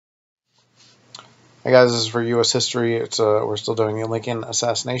Hey guys, this is for U.S. history. We're still doing the Lincoln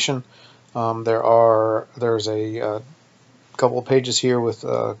assassination. There's a couple of pages here with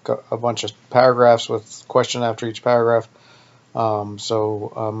a bunch of paragraphs with question after each paragraph.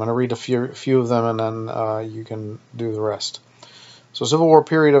 So I'm going to read a few of them, and then you can do the rest. So, Civil War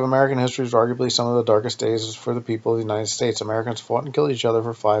period of American history is arguably some of the darkest days for the people of the United States. Americans fought and killed each other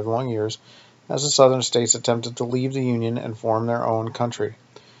for 5 long years as the Southern states attempted to leave the Union and form their own country.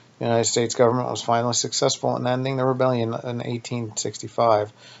 The United States government was finally successful in ending the rebellion in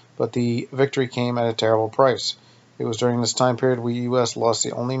 1865, but the victory came at a terrible price. It was during this time period we U.S. lost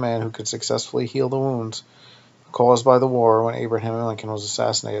the only man who could successfully heal the wounds caused by the war when Abraham Lincoln was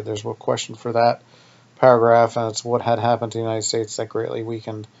assassinated. There's a question for that paragraph, and it's what had happened to the United States that greatly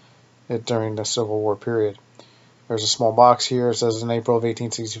weakened it during the Civil War period. There's a small box here. It says in April of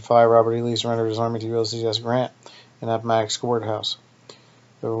 1865, Robert E. Lee surrendered his army to Ulysses S. Grant in Appomattox Courthouse.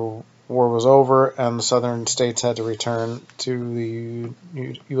 The war was over, and the southern states had to return to the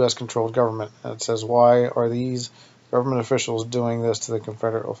U.S.-controlled government. And it says, why are these government officials doing this to the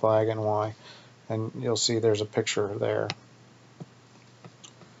Confederate flag, and why? And you'll see there's a picture there.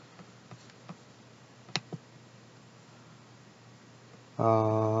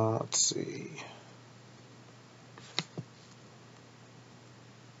 Let's see.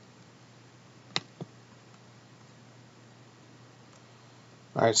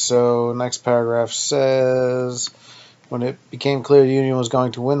 Alright, so next paragraph says, when it became clear the Union was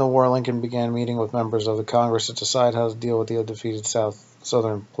going to win the war, Lincoln began meeting with members of the Congress to decide how to deal with the defeated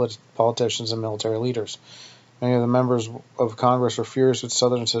Southern politicians and military leaders. Many of the members of Congress were furious with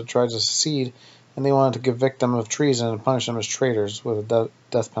Southerners had tried to secede, and they wanted to convict them of treason and punish them as traitors with a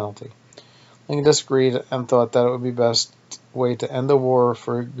death penalty. Lincoln disagreed and thought that it would be best way to end the war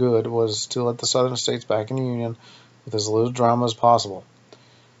for good was to let the Southern states back in the Union with as little drama as possible.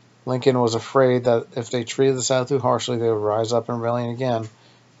 Lincoln was afraid that if they treated the South too harshly, they would rise up in rebellion again,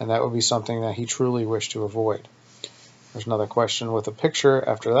 and that would be something that he truly wished to avoid. There's another question with a picture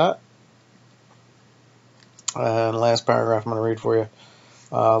after that. And last paragraph I'm going to read for you.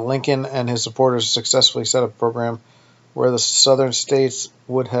 Lincoln and his supporters successfully set up a program where the Southern states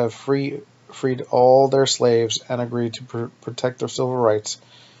would have freed all their slaves and agreed to protect their civil rights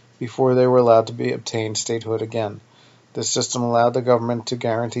before they were allowed to obtain statehood again. This system allowed the government to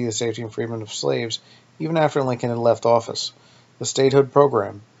guarantee the safety and freedom of slaves even after Lincoln had left office. The statehood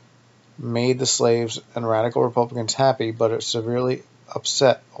program made the slaves and radical Republicans happy, but it severely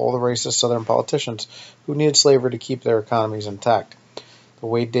upset all the racist Southern politicians who needed slavery to keep their economies intact. The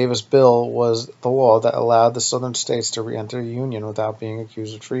Wade-Davis Bill was the law that allowed the Southern states to re-enter the Union without being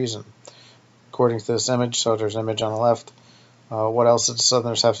accused of treason. According to this image, so there's an image on the left, what else did the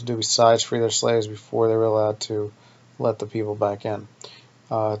Southerners have to do besides free their slaves before they were allowed to let the people back in?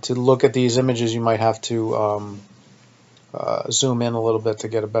 To look at these images, you might have to zoom in a little bit to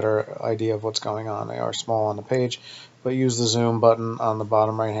get a better idea of what's going on. They are small on the page, but use the zoom button on the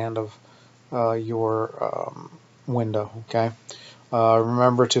bottom right hand of your window. Okay.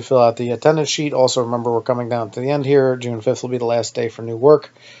 Remember to fill out the attendance sheet. Also remember we're coming down to the end here. June 5th will be the last day for new work,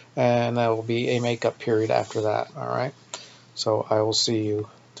 and that will be a makeup period after that. All right. So I will see you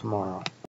tomorrow.